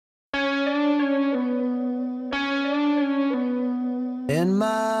In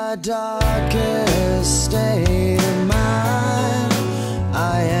my darkest state of mind,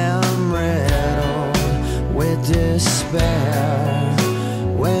 I am riddled with despair.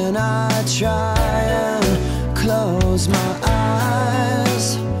 When I try and close my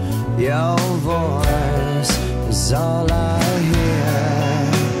eyes, your voice is all I hear.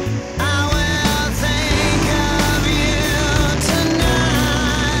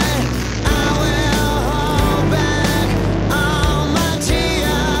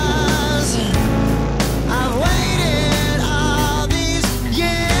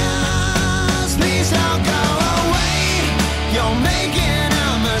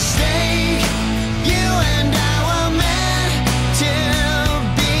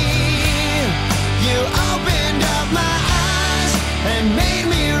 Made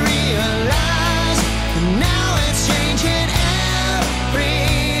me realize now it's changing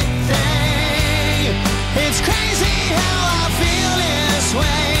everything. It's crazy how I feel this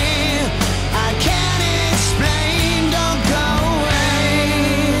way. I can't explain, don't go away.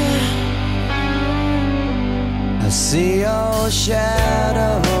 I see your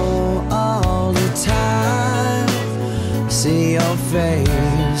shadow all the time. See your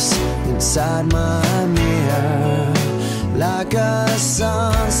face inside my mirror, like a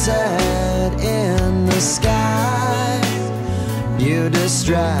sunset in the sky. You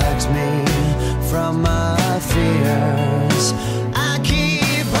distract me from my fears. I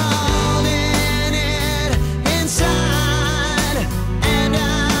keep holding it inside, and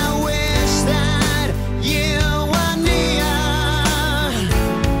I wish that you were near.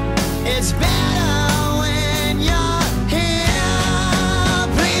 It's better when you're here.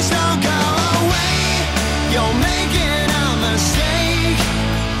 Please don't go away. You're making mistake.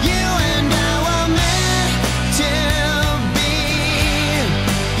 You and I were meant to be.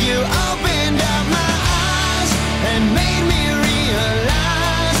 You opened up my eyes and made me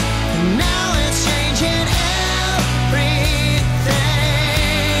realize now it's changing everything.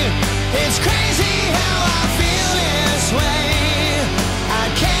 It's crazy how I feel this way. I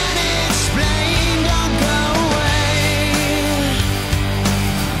can't explain, don't go away.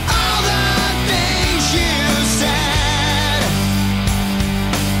 All the things you said,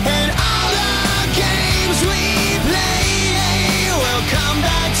 come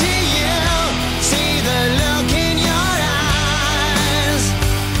back to you. See the look in your eyes.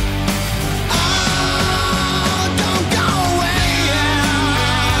 Oh, don't go away.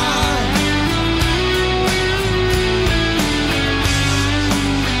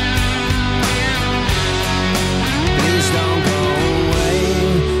 Please don't go away.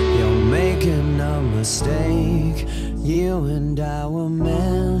 You're making a mistake. You and I were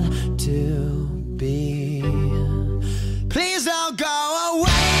meant to be. Please don't go away.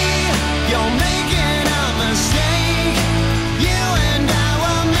 You're making a mistake. You and I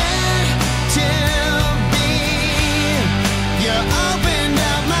were meant to be. You opened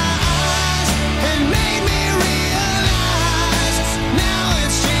up my eyes and made me realize now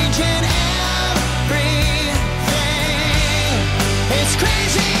it's changing everything. It's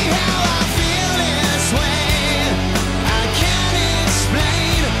crazy how